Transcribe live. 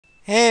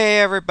Hey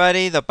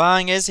everybody, the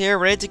Bong is here,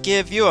 ready to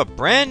give you a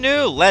brand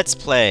new Let's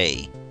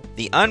Play!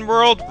 The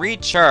Unworld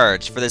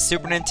Recharge for the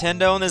Super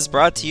Nintendo, and is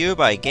brought to you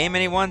by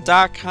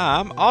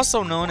GameAnyone.com,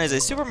 also known as a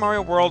Super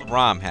Mario World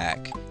ROM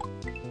hack.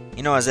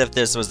 You know, as if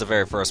this was the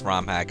very first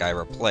ROM hack I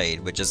ever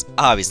played, which is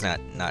obviously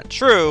not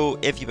true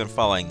if you've been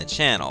following the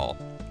channel.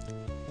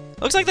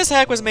 Looks like this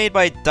hack was made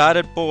by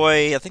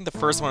dottedboy. I think the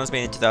first one was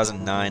made in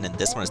 2009 and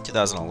this one is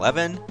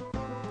 2011.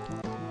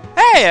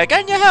 Hey,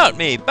 can you help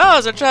me?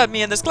 Bowser trapped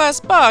me in this glass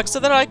box so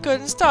that I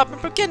couldn't stop him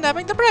from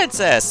kidnapping the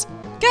princess.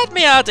 Get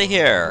me out of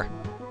here!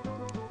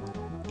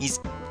 He's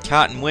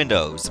caught in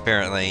windows,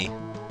 apparently.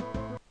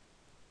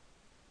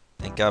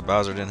 Thank God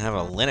Bowser didn't have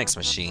a Linux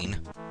machine.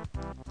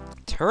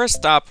 Terra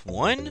Stop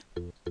 1?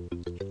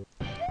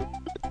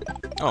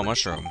 Oh,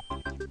 mushroom.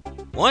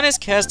 1 is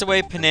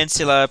Castaway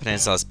Peninsula.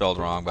 Peninsula spelled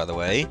wrong, by the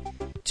way.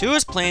 2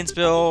 is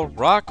Plainsville,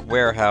 Rock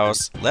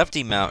Warehouse,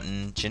 Lefty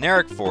Mountain,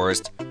 Generic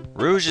Forest,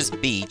 Rouge's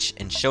Beach,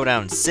 and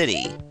Showdown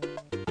City.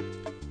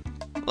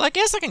 Well, I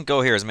guess I can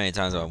go here as many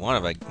times as I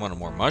want if I wanted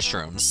more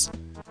mushrooms.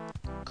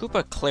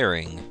 Koopa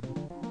Clearing.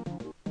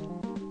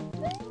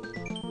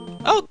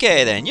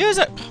 Okay then, use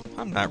it.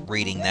 I'm not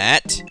reading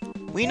that.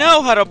 We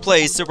know how to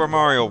play Super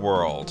Mario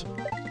World.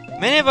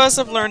 Many of us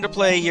have learned to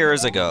play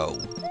years ago.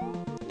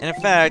 And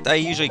in fact, I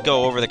usually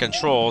go over the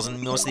controls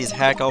in most of these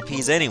hack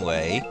LPs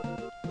anyway.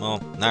 Well,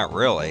 not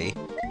really,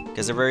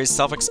 because they're very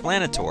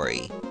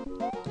self-explanatory.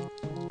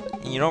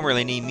 And you don't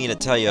really need me to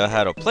tell you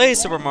how to play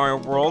Super Mario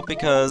World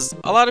because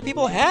a lot of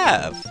people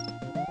have.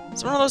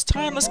 It's one of those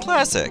timeless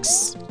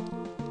classics.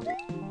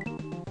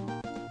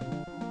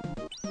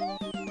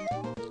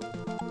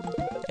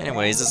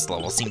 Anyways, this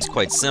level seems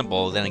quite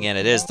simple. Then again,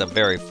 it is the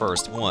very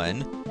first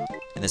one.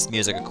 And this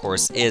music, of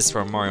course, is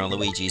from Mario &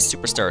 Luigi's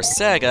Superstar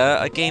Saga,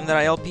 a game that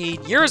I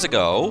LP'd years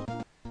ago,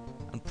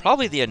 and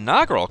probably the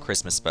inaugural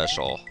Christmas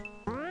special.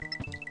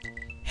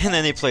 And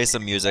then they play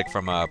some music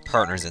from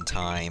Partners in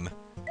Time.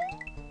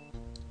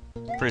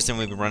 Pretty soon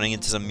we'll be running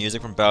into some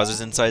music from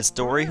Bowser's Inside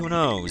Story, who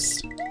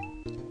knows?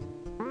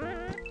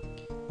 Might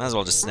as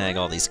well just snag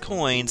all these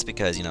coins,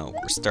 because, you know,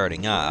 we're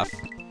starting off.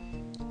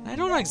 I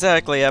don't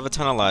exactly have a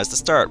ton of lives to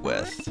start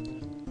with.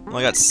 Well,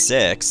 I got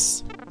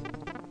 6.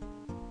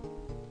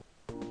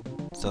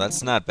 So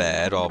that's not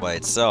bad all by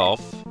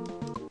itself.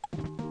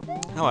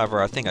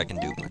 However, I think I can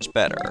do much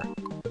better.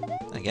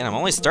 Again, I'm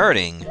only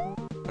starting.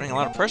 Putting a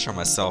lot of pressure on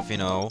myself, you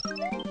know.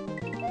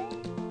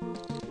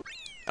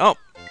 Oh,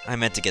 I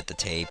meant to get the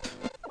tape.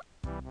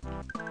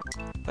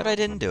 But I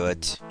didn't do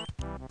it.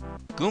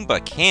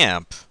 Goomba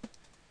Camp?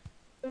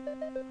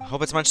 I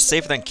hope it's much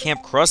safer than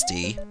Camp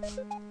Krusty.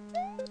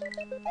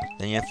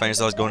 Then you find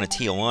yourselves going to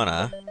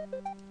Tijuana.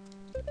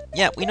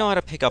 Yeah, we know how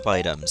to pick up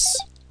items.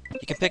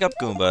 You can pick up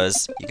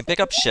Goombas, you can pick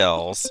up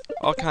shells,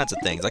 all kinds of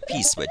things, like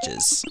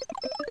P-switches.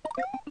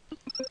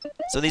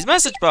 So these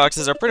message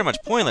boxes are pretty much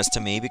pointless to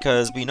me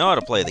because we know how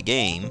to play the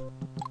game.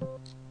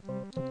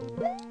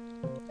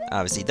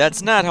 Obviously,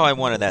 that's not how I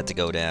wanted that to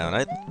go down.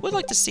 I would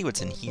like to see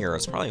what's in here.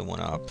 It's probably one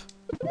up.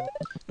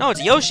 No,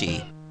 it's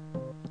Yoshi!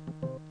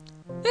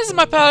 This is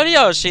my pal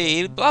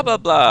Yoshi! Blah, blah,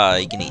 blah.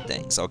 You can eat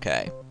things.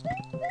 Okay.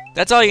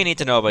 That's all you need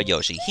to know about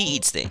Yoshi. He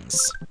eats things.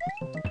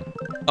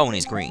 Oh, and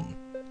he's green.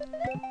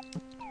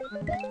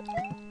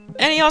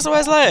 And he also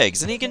has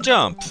legs, and he can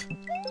jump.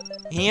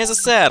 And he has a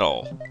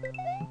saddle.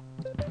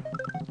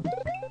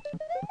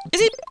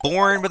 Is he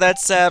born with that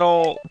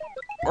saddle?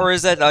 Or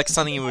is that like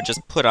something you would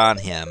just put on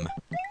him?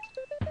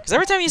 Because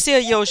every time you see a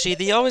Yoshi,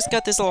 they always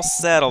got this little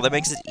saddle that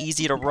makes it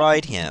easy to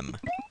ride him.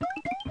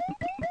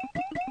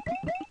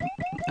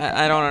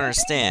 I don't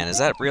understand. Is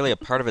that really a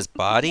part of his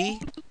body?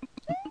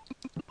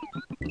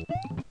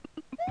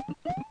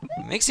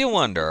 It makes you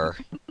wonder.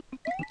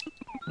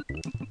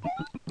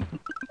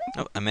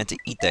 Oh, I meant to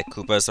eat that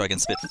Koopa so I can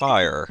spit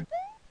fire.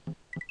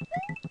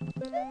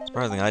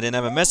 Surprisingly, I didn't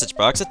have a message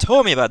box that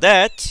told me about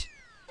that.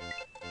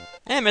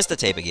 And missed the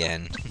tape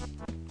again.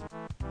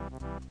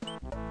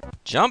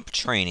 Jump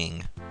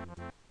training.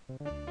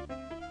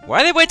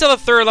 Why did they wait till the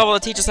 3rd level to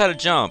teach us how to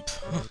jump?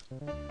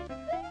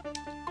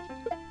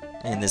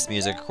 And this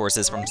music, of course,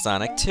 is from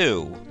Sonic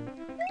 2.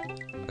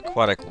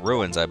 Aquatic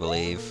Ruins, I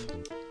believe.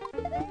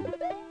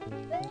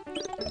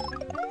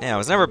 Yeah, I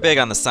was never big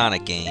on the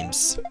Sonic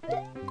games.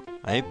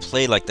 I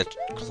played, like, the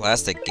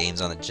classic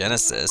games on the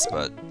Genesis,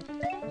 but...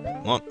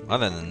 well,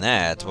 other than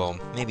that, well,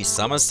 maybe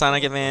some of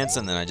Sonic Advance,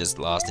 and then I just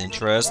lost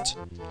interest.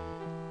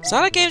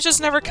 Sonic games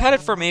just never cut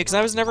it for me, because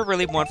I was never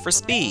really one for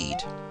speed.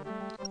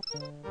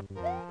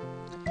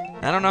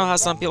 I don't know how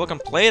some people can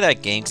play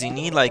that game, because you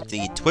need, like,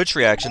 the twitch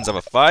reactions of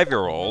a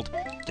 5-year-old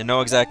to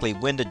know exactly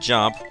when to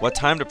jump, what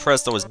time to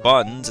press those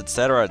buttons,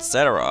 etc.,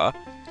 etc.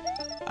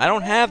 I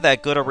don't have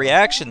that good a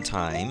reaction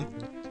time.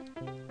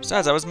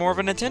 Besides, I was more of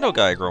a Nintendo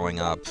guy growing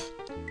up.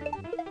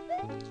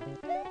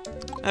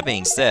 That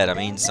being said, I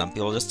mean, some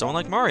people just don't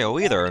like Mario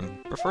either,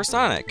 and prefer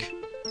Sonic.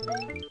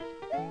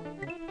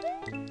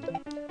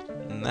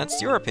 And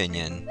that's your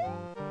opinion.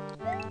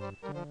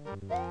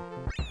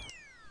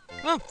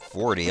 Well,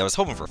 40. I was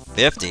hoping for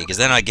 50, because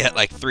then I get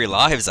like 3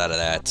 lives out of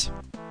that.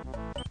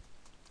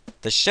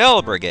 The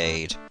Shell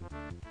Brigade.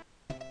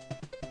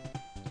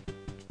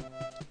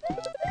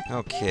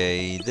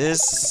 Okay,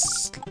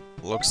 this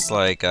looks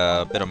like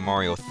a bit of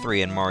Mario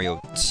 3 and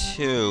Mario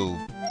 2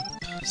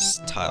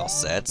 tile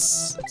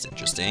sets. It's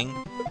interesting.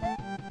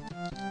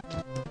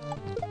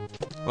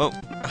 Whoa,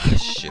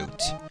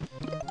 shoot.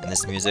 And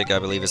this music, I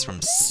believe, is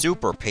from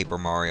Super Paper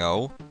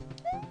Mario.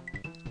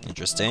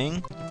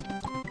 Interesting.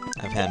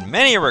 I've had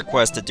many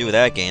requests to do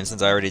that game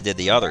since I already did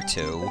the other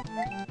two.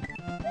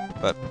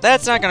 But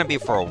that's not going to be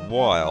for a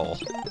while.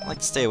 I like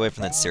to stay away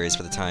from that series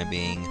for the time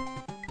being.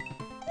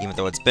 Even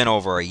though it's been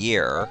over a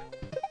year.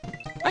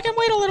 I can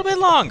wait a little bit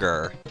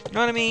longer. You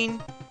know what I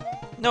mean?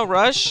 No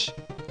rush.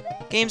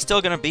 Game's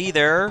still going to be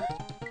there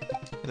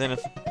within a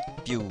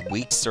few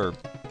weeks or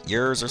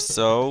years or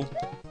so.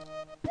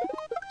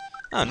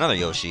 Oh, another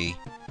Yoshi.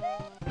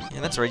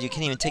 Yeah, that's right. You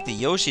can't even take the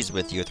Yoshis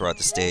with you throughout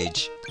the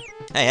stage.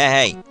 Hey,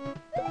 hey,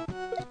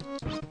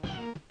 hey!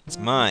 It's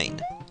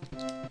mine.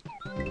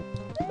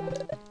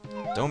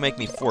 Don't make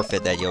me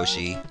forfeit that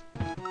Yoshi,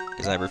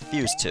 because I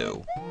refuse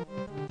to.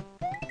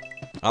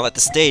 I'll let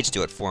the stage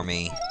do it for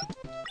me.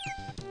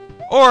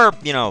 Or,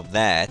 you know,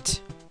 that.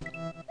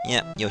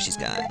 Yep, Yoshi's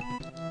gone.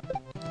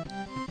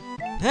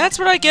 That's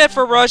what I get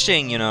for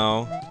rushing, you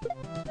know.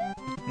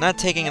 Not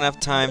taking enough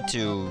time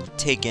to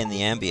take in the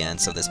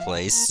ambience of this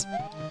place.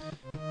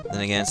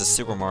 Then again, it's a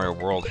Super Mario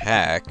World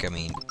hack. I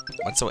mean,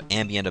 what's so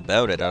ambient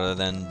about it other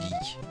than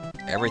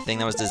everything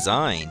that was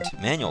designed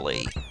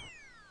manually?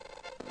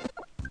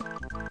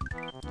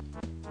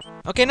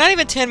 Okay, not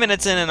even 10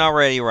 minutes in and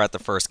already we're at the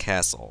first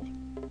castle.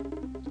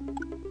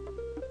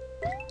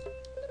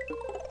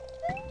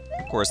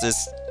 Of course,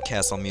 this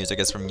castle music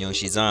is from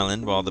Yoshi's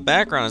Island, while the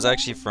background is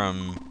actually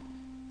from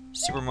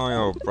Super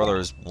Mario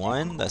Bros.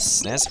 1, the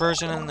SNES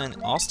version, and then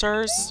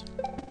All-Stars?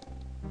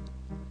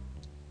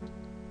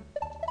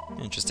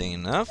 Interesting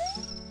enough.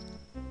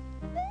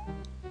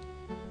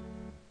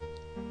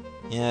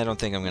 Yeah, I don't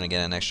think I'm gonna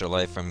get an extra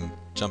life from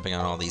jumping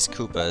on all these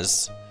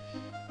Koopas.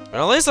 But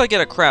at least I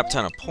get a crap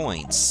ton of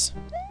points.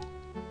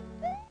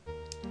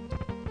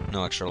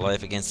 No extra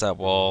life against that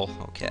wall.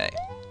 Okay.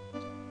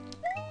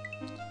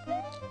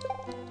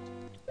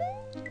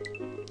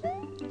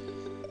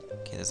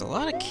 Okay, there's a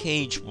lot of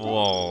cage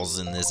walls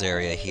in this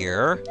area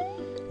here.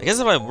 I guess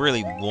if I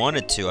really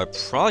wanted to, I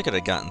probably could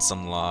have gotten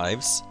some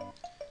lives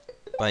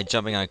by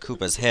jumping on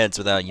Koopa's heads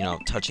without, you know,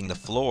 touching the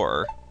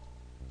floor.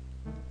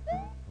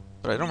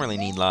 But I don't really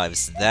need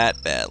lives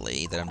that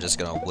badly that I'm just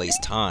gonna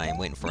waste time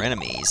waiting for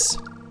enemies.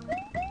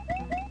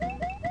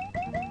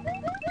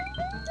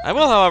 I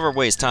will, however,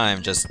 waste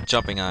time just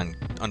jumping on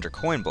under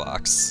coin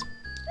blocks.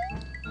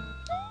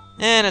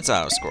 And it's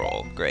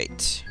auto-scroll.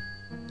 Great.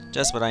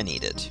 Just what I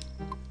needed.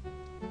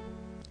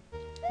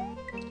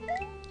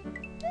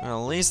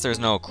 Well, at least there's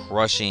no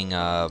crushing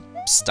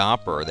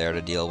stomper there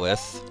to deal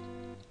with.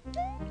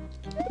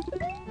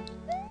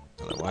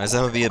 Otherwise,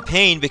 that would be a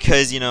pain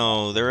because, you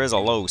know, there is a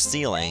low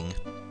ceiling.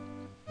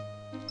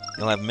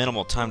 You'll have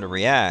minimal time to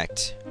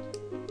react.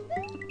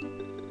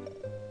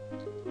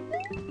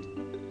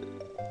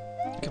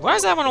 Okay, why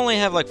does that one only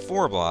have like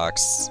 4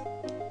 blocks?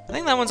 I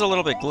think that one's a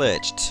little bit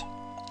glitched.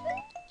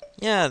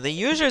 Yeah, they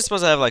usually are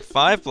supposed to have like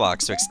 5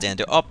 blocks to extend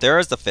to. Oh,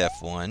 there's the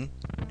 5th one.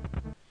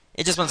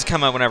 It just wants to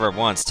come out whenever it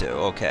wants to.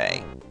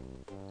 Okay.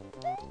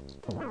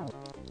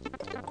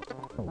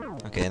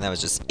 Okay, and that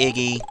was just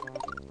Iggy.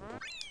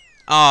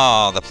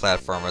 Oh, the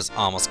platform was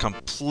almost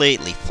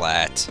completely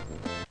flat.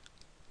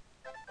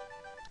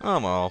 Oh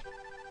well.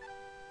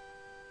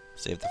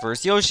 Save the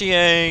first Yoshi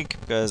egg,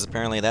 because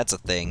apparently that's a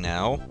thing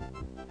now.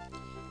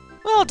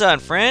 Well done,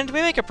 friend.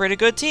 We make a pretty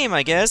good team,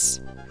 I guess.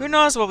 Who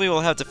knows what we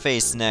will have to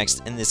face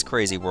next in this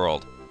crazy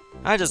world.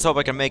 I just hope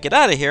I can make it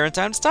out of here in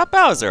time to stop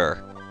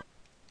Bowser.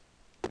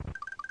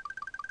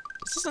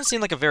 This doesn't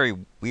seem like a very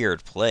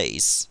weird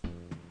place.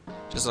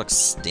 Just looks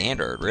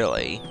standard,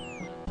 really.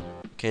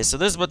 Okay, so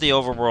this is what the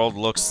overworld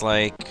looks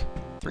like.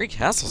 3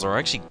 castles are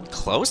actually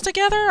close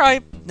together?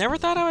 I never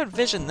thought I would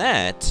envision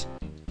that.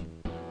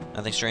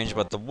 Nothing strange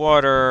about the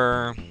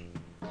water.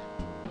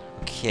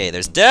 Okay,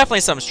 there's definitely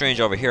something strange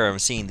over here. I'm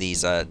seeing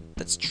these,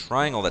 that's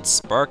triangle that's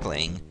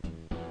sparkling.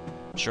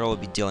 I'm sure we'll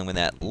be dealing with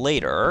that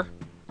later.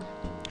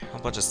 A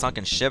whole bunch of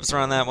sunken ships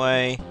around that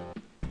way.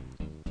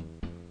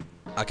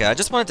 Okay, I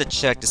just wanted to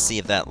check to see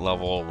if that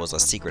level was a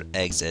secret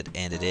exit,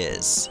 and it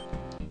is.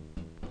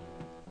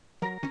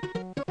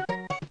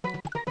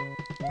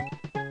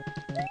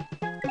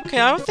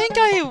 Okay, I think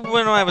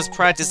when I was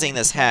practicing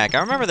this hack, I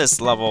remember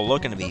this level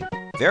looking to be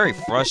very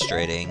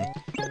frustrating.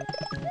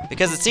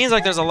 Because it seems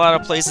like there's a lot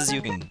of places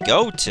you can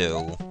go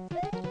to.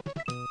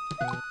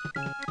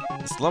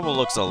 This level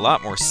looks a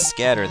lot more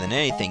scattered than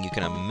anything you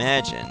can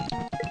imagine.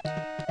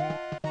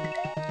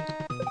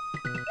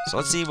 So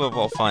let's see what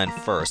we'll find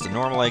first, the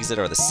normal exit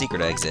or the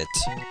secret exit.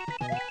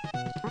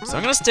 So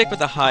I'm gonna stick with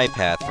the high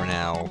path for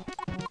now.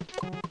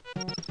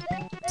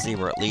 See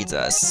where it leads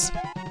us.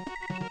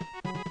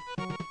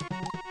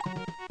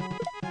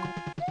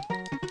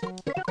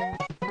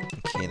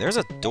 Okay, there's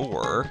a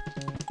door.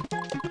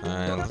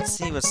 Let's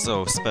see what's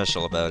so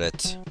special about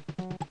it.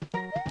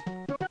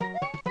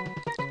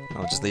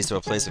 Oh, it just leads to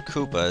a place of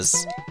Koopas.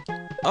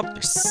 Oh,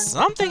 there's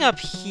something up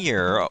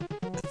here. Oh,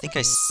 I think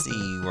I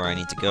see where I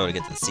need to go to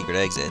get to the secret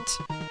exit.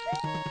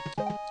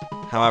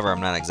 However, I'm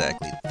not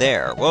exactly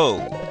there. Whoa!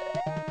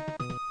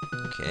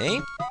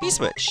 Okay,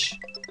 P-switch.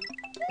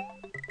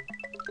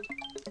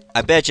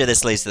 I bet you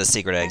this leads to the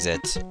secret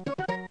exit.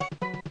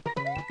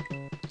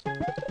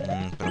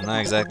 But I'm not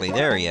exactly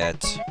there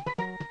yet.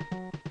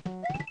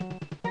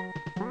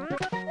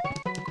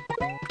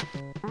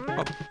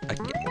 Oh, I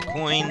can get more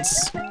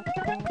coins.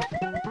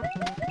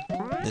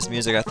 This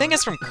music, I think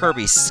it's from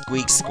Kirby's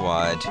Squeak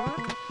Squad.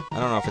 I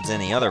don't know if it's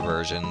any other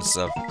versions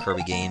of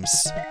Kirby games.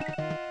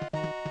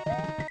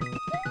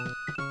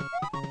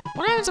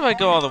 What happens if I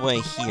go all the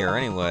way here,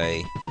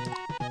 anyway?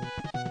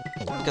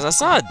 Because I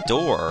saw a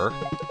door.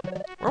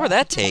 Where would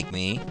that take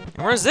me?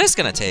 And where's this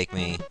gonna take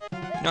me?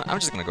 You know, I'm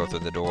just gonna go through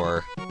the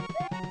door.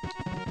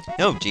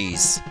 Oh,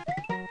 jeez.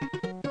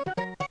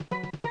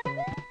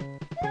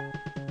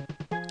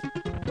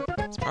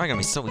 It's probably gonna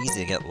be so easy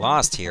to get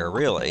lost here,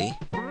 really.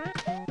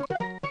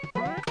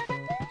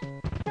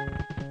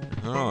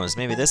 Oh,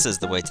 maybe this is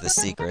the way to the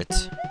secret.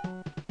 Guess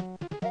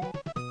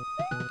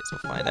we'll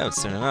find out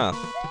soon enough.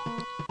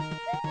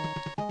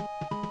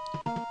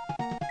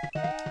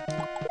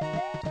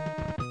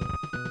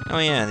 Oh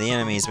yeah, the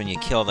enemies, when you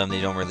kill them,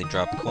 they don't really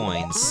drop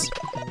coins.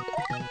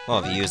 Well,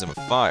 if you use them with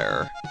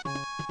fire.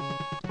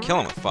 Kill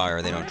them with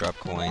fire, they don't drop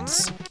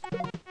coins.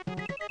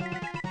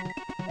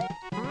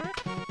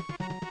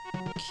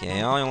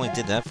 Okay, I only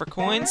did that for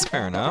coins?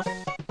 Fair enough.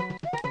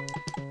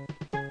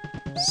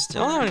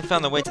 Still haven't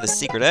found the way to the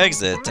secret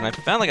exit, and I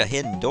found like a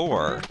hidden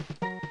door.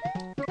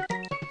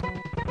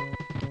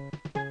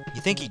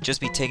 You think you'd just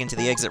be taken to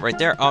the exit right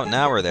there? Oh,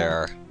 now we're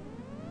there.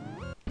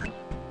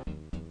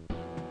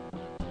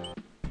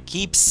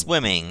 Keep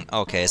swimming.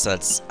 Okay, so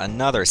that's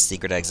another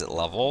secret exit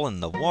level in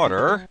the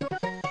water.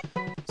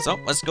 So,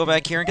 let's go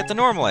back here and get the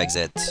normal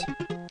exit.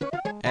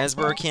 As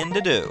we're akin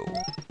to do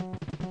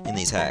in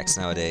these hacks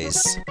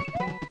nowadays.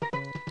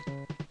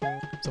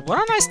 So why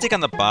don't I stick on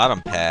the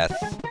bottom path?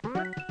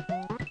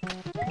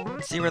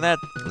 See where that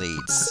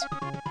leads.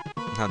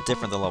 How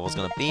different the level's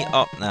gonna be.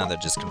 Oh, now they're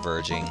just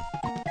converging.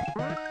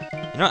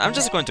 You know what? I'm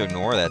just going to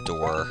ignore that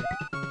door.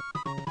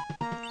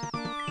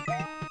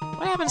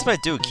 What happens if I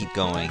do keep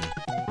going?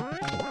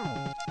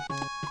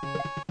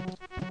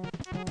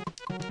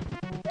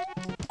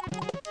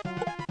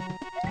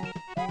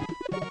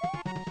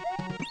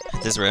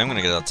 At this rate, I'm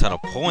gonna get a ton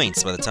of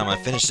points by the time I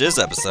finish this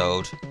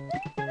episode.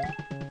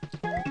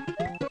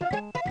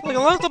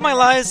 Look at my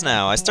lives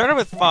now. I started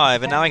with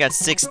 5, and now I got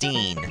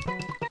 16.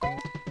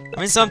 I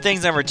mean, some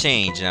things never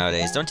change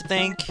nowadays, don't you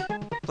think?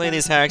 Play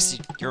these hacks,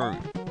 you're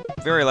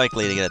very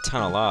likely to get a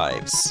ton of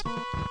lives.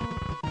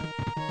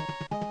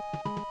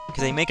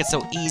 Because they make it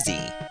so easy.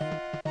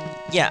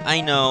 Yeah,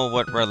 I know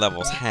what rare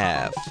levels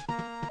have.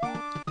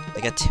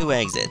 They got 2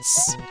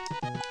 exits.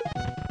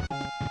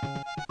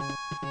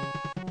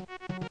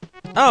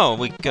 Oh,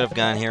 we could have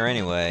gone here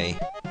anyway.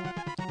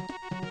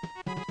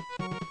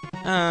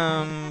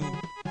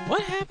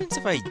 What happens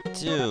if I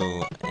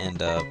do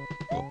end up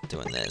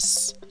doing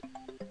this?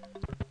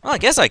 Well, I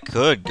guess I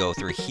could go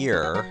through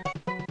here.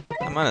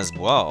 I might as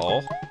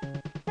well.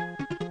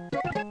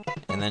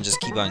 And then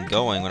just keep on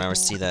going when I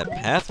see that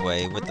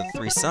pathway with the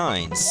 3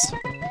 signs.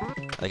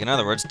 Like, in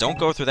other words, don't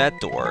go through that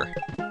door.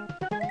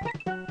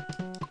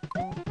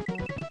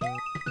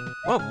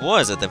 What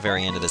was at the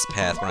very end of this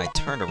path when I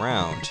turned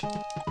around?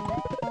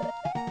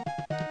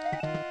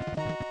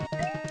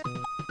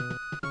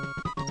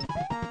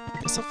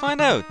 Guess I'll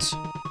find out.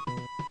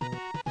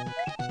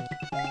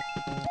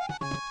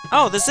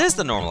 Oh, this is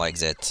the normal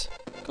exit.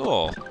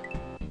 Cool.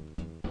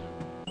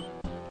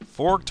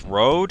 Forked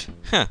road?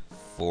 Huh,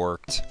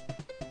 forked.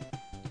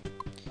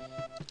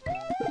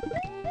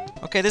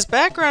 Okay, this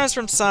background is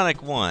from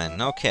Sonic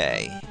 1.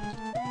 Okay.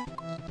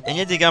 And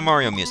yet they got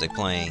Mario music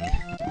playing.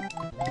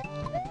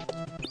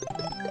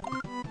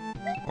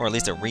 Or at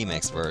least a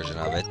remix version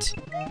of it.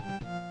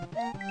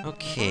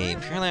 Okay,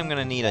 apparently I'm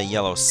gonna need a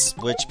yellow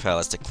switch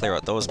palace to clear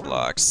out those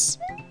blocks.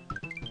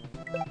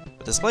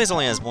 But this place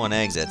only has 1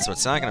 exit, so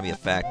it's not gonna be a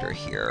factor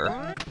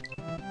here.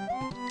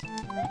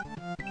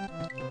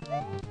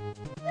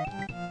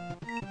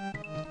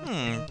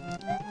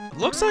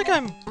 Looks like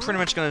I'm pretty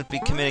much gonna be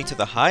committing to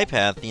the high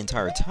path the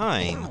entire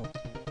time.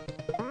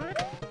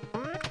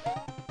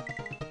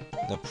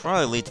 They'll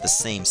probably lead to the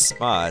same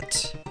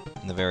spot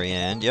in the very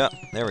end. Yep,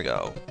 there we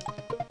go.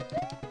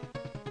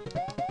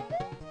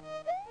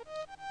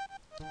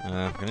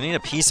 I'm gonna need a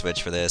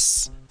P-switch for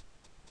this.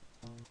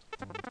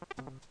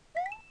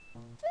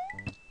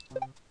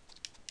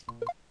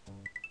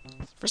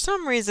 For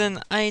some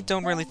reason, I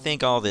don't really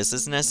think all this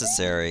is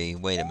necessary.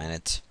 Wait a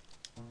minute.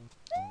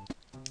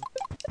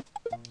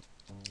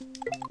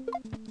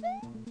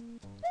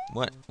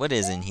 What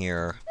is in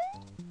here?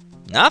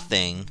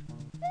 Nothing?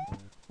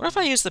 What if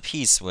I use the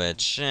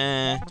P-switch?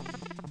 I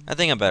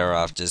think I'm better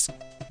off just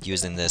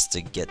using this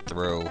to get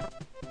through.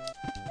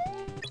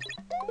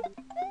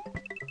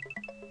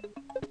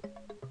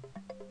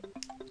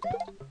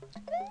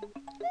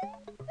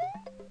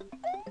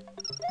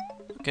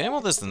 Okay,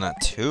 well this is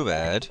not too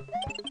bad.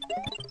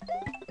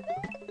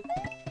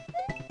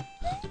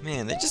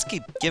 Man, they just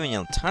keep giving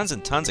you tons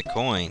and tons of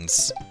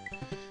coins.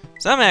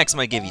 Some acts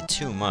might give you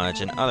too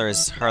much, and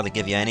others hardly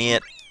give you any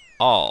at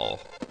all.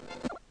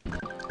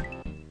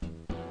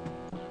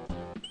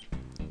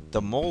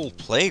 The mole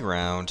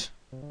playground?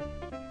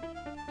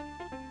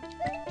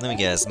 Let me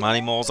guess, Monty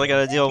moles I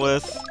gotta deal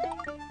with?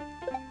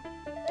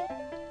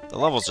 The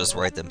levels just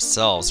write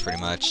themselves,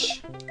 pretty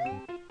much.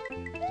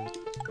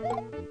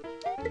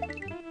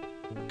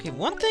 Okay,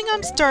 one thing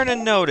I'm starting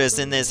to notice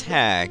in this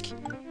hack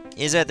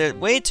is that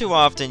way too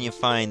often you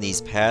find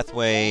these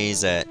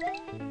pathways that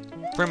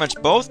pretty much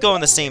both go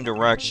in the same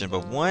direction,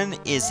 but one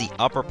is the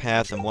upper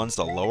path and one's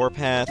the lower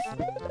path,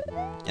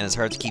 and it's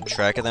hard to keep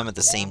track of them at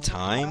the same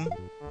time.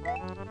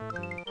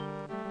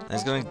 I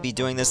was going to be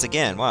doing this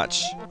again,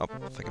 watch. Oh,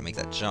 if I can make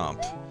that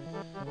jump.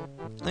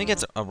 Let me get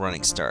to a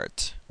running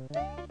start.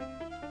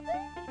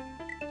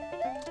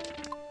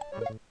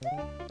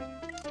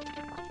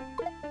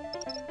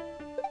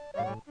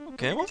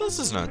 Okay, well this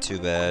is not too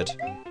bad.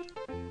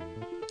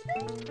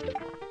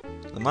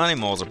 The Monty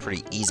moles are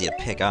pretty easy to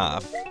pick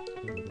off.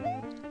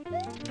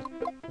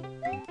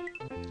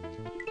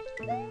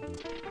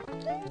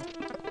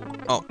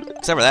 Oh,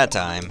 except for that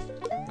time.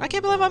 I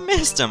can't believe I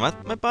missed him.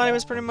 My body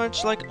was pretty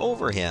much, like,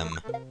 over him.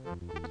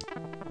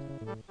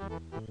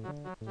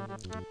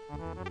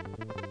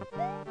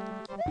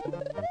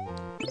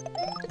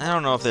 I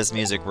don't know if this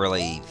music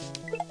really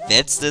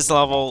fits this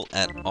level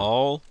at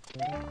all,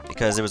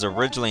 because it was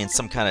originally in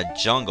some kind of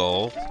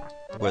jungle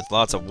with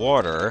lots of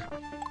water,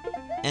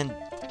 and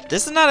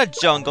this is not a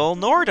jungle,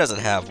 nor does it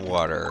have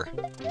water.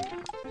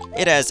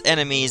 It has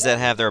enemies that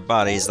have their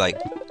bodies, like,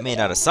 made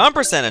out of some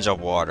percentage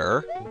of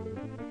water,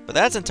 but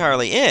that's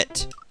entirely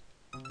it.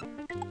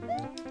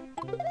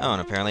 Oh,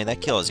 and apparently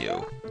that kills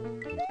you.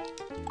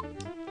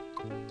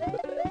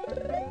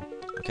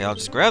 Okay, I'll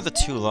just grab the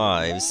 2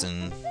 lives,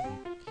 and...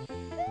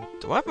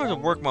 do I have to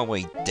work my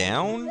way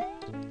down?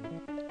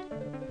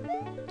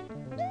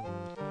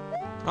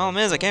 Problem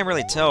is, I can't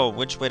really tell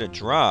which way to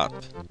drop.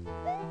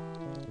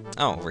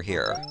 Oh, over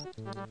here.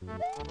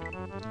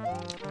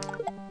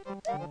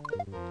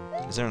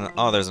 Is there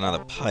oh, there's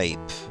another pipe.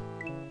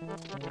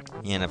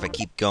 Yeah, and if I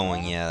keep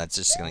going, yeah, that's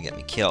just gonna get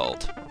me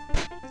killed.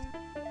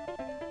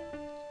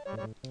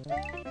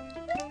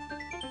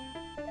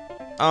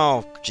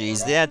 Oh,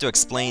 jeez, they had to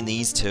explain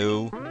these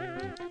two.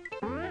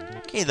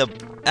 Okay, the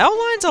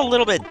outline's a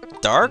little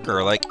bit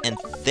darker, like, and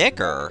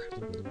thicker.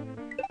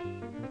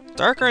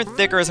 Darker and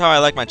thicker is how I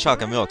like my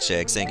chocolate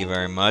milkshakes, thank you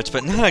very much,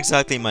 but not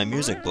exactly my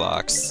music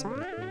blocks.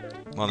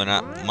 Well, they're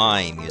not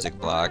my music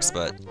blocks,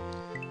 but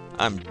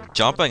I'm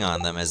jumping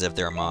on them as if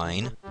they're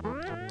mine.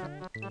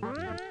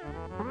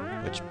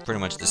 Which pretty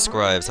much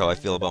describes how I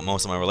feel about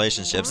most of my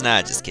relationships.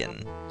 Nah, just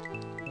kidding.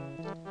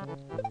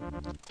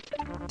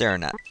 They're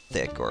not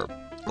thick or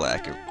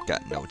black or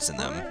got notes in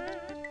them.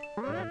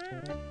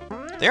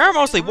 They are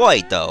mostly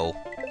white, though.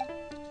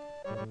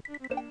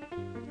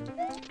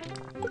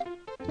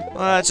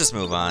 Well, let's just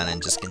move on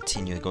and just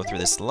continue to go through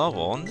this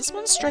level. And this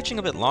one's stretching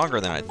a bit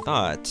longer than I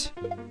thought.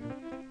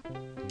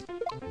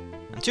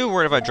 I'm too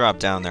worried if I drop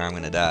down there I'm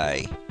gonna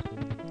die.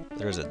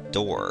 There's a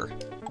door.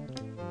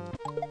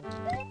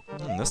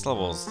 This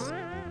level's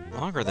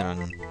longer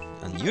than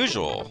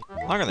unusual.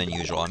 Longer than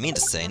usual, I mean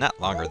to say, not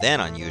longer than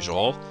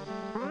unusual.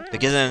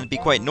 Because then it'd be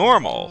quite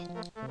normal.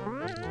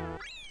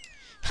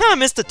 Huh, I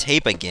missed the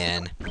tape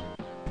again.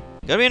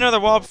 Gotta be another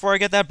wall before I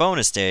get that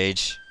bonus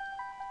stage.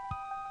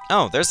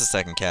 Oh, there's the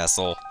second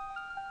castle.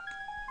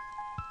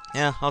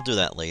 Yeah, I'll do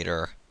that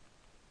later.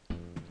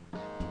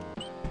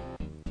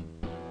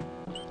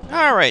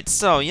 Alright,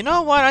 so, you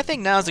know what? I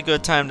think now's a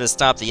good time to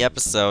stop the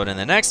episode. In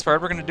the next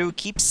part, we're gonna do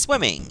Keep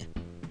Swimming.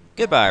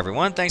 Goodbye,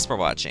 everyone. Thanks for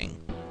watching.